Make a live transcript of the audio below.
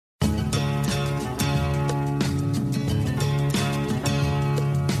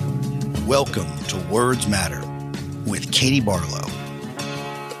Welcome to Words Matter with Katie Barlow.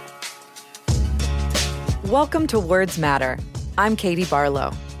 Welcome to Words Matter. I'm Katie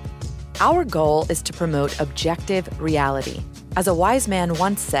Barlow. Our goal is to promote objective reality. As a wise man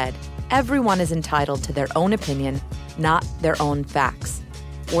once said, everyone is entitled to their own opinion, not their own facts.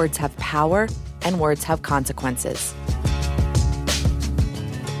 Words have power, and words have consequences.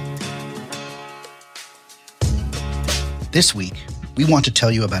 This week, we want to tell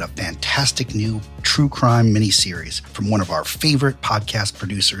you about a fantastic new true crime miniseries from one of our favorite podcast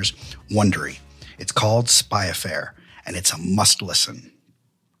producers, Wondery. It's called Spy Affair, and it's a must-listen.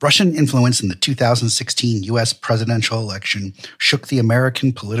 Russian influence in the 2016 U.S. presidential election shook the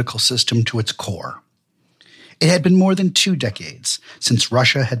American political system to its core. It had been more than 2 decades since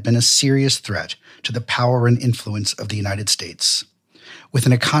Russia had been a serious threat to the power and influence of the United States. With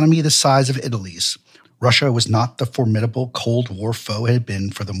an economy the size of Italy's, Russia was not the formidable Cold War foe it had been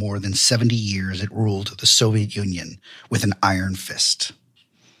for the more than 70 years it ruled the Soviet Union with an iron fist.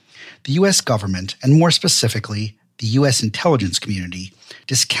 The U.S. government, and more specifically, the U.S. intelligence community,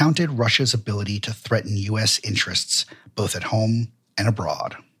 discounted Russia's ability to threaten U.S. interests both at home and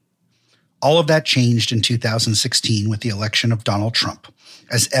abroad. All of that changed in 2016 with the election of Donald Trump,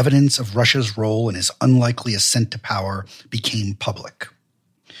 as evidence of Russia's role in his unlikely ascent to power became public.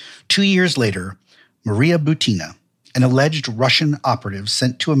 2 years later, Maria Butina, an alleged Russian operative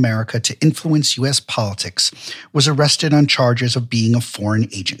sent to America to influence U.S. politics, was arrested on charges of being a foreign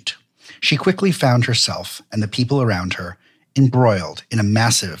agent. She quickly found herself and the people around her embroiled in a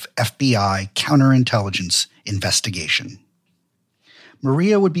massive FBI counterintelligence investigation.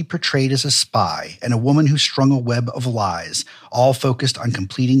 Maria would be portrayed as a spy and a woman who strung a web of lies, all focused on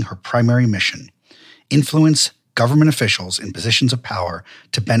completing her primary mission: influence government officials in positions of power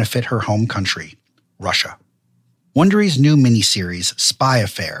to benefit her home country, Russia. Wondery's new miniseries, Spy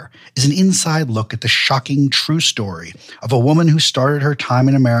Affair, is an inside look at the shocking true story of a woman who started her time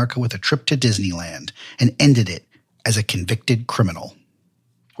in America with a trip to Disneyland and ended it as a convicted criminal.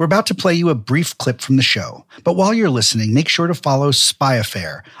 We're about to play you a brief clip from the show, but while you're listening, make sure to follow Spy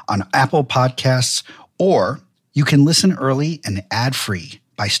Affair on Apple Podcasts, or you can listen early and ad-free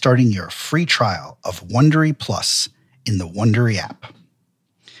by starting your free trial of Wondery Plus in the Wondery app.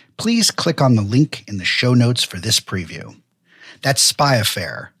 Please click on the link in the show notes for this preview. That's Spy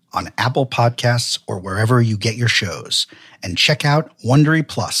Affair on Apple Podcasts or wherever you get your shows. And check out Wondery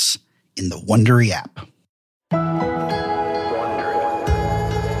Plus in the Wondery app.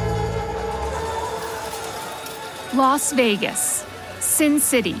 Las Vegas, Sin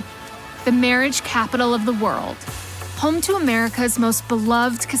City, the marriage capital of the world, home to America's most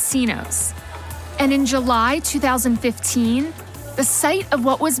beloved casinos. And in July 2015, the site of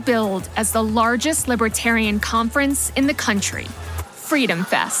what was billed as the largest libertarian conference in the country, Freedom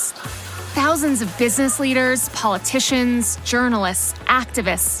Fest. Thousands of business leaders, politicians, journalists,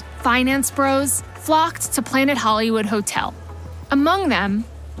 activists, finance bros flocked to Planet Hollywood Hotel. Among them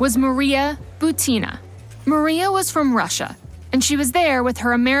was Maria Butina. Maria was from Russia, and she was there with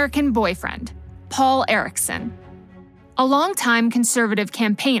her American boyfriend, Paul Erickson, a longtime conservative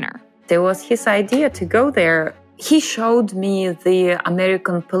campaigner. It was his idea to go there. He showed me the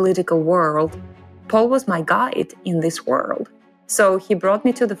American political world. Paul was my guide in this world. So he brought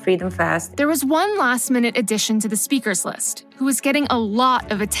me to the Freedom Fest. There was one last-minute addition to the speakers list who was getting a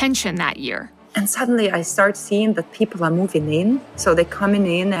lot of attention that year. And suddenly I start seeing that people are moving in. So they're coming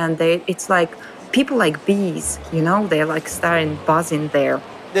in and it's like people like bees, they're like starting buzzing there.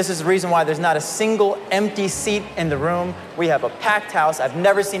 This is the reason why there's not a single empty seat in the room. We have a packed house. I've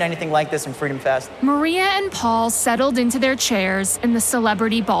never seen anything like this in Freedom Fest. Maria and Paul settled into their chairs in the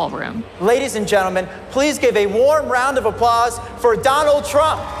celebrity ballroom. Ladies and gentlemen, please give a warm round of applause for Donald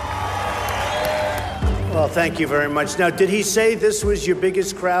Trump. Well, thank you very much. Now, did he say this was your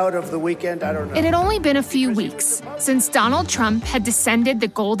biggest crowd of the weekend? I don't know. It had only been a few weeks since Donald Trump had descended the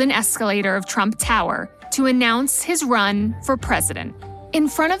golden escalator of Trump Tower to announce his run for president. In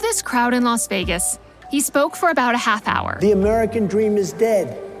front of this crowd in Las Vegas, he spoke for about a half hour. The American dream is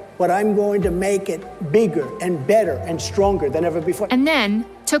dead, but I'm going to make it bigger and better and stronger than ever before. And then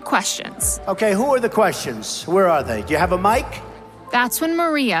took questions. Okay, who are the questions? Where are they? Do you have a mic? That's when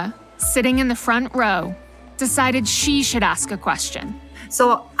Maria, sitting in the front row, decided she should ask a question.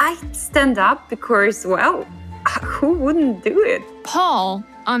 So I stand up because, who wouldn't do it? Paul,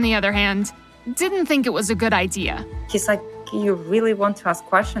 on the other hand, didn't think it was a good idea. He's like, you really want to ask a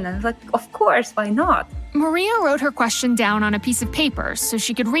question? And I'm like, of course, why not? Maria wrote her question down on a piece of paper so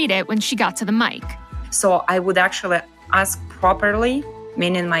she could read it when she got to the mic. So I would actually ask properly,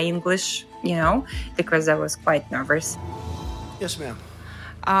 meaning my English, because I was quite nervous. Yes, ma'am.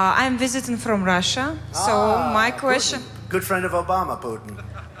 I'm visiting from Russia, so my question... Putin. Good friend of Obama, Putin.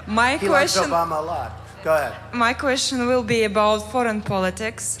 He likes Obama a lot. Go ahead. My question will be about foreign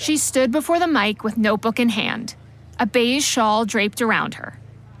politics. She stood before the mic with notebook in hand, a beige shawl draped around her.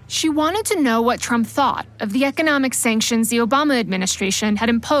 She wanted to know what Trump thought of the economic sanctions the Obama administration had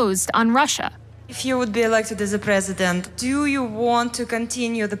imposed on Russia. If you would be elected as a president, do you want to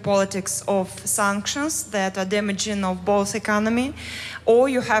continue the politics of sanctions that are damaging of both economy, or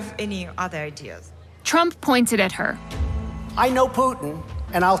you have any other ideas? Trump pointed at her. I know Putin,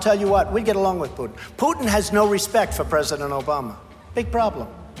 and I'll tell you what, we get along with Putin. Putin has no respect for President Obama. Big problem.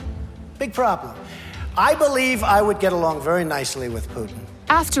 Big problem. I believe I would get along very nicely with Putin.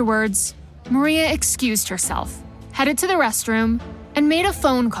 Afterwards, Maria excused herself, headed to the restroom, and made a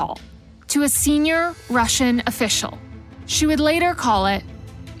phone call to a senior Russian official. She would later call it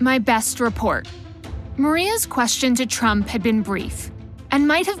my best report. Maria's question to Trump had been brief and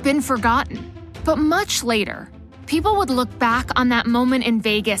might have been forgotten, but much later, people would look back on that moment in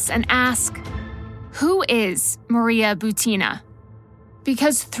Vegas and ask, who is Maria Butina?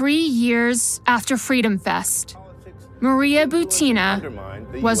 Because 3 years after Freedom Fest, Maria Butina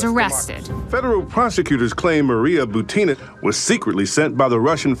was arrested. Federal prosecutors claim Maria Butina was secretly sent by the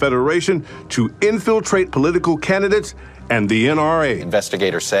Russian Federation to infiltrate political candidates and the NRA.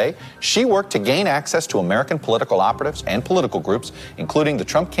 Investigators say she worked to gain access to American political operatives and political groups, including the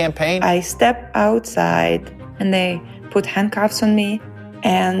Trump campaign. I stepped outside and they put handcuffs on me,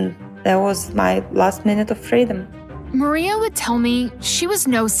 and that was my last minute of freedom. Maria would tell me she was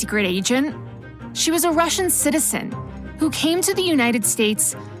no secret agent. She was a Russian citizen who came to the United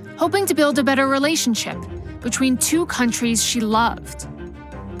States hoping to build a better relationship between two countries she loved.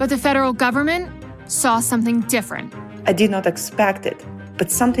 But the federal government saw something different. I did not expect it,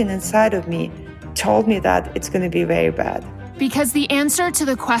 but something inside of me told me that it's going to be very bad. Because the answer to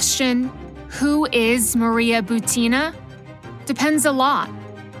the question, who is Maria Butina, depends a lot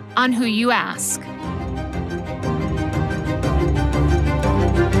on who you ask.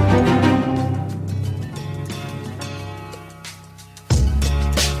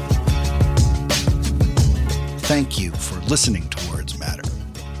 Thank you for listening to Words Matter.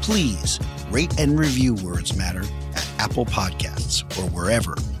 Please rate and review Words Matter at Apple Podcasts or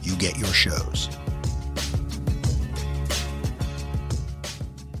wherever you get your shows.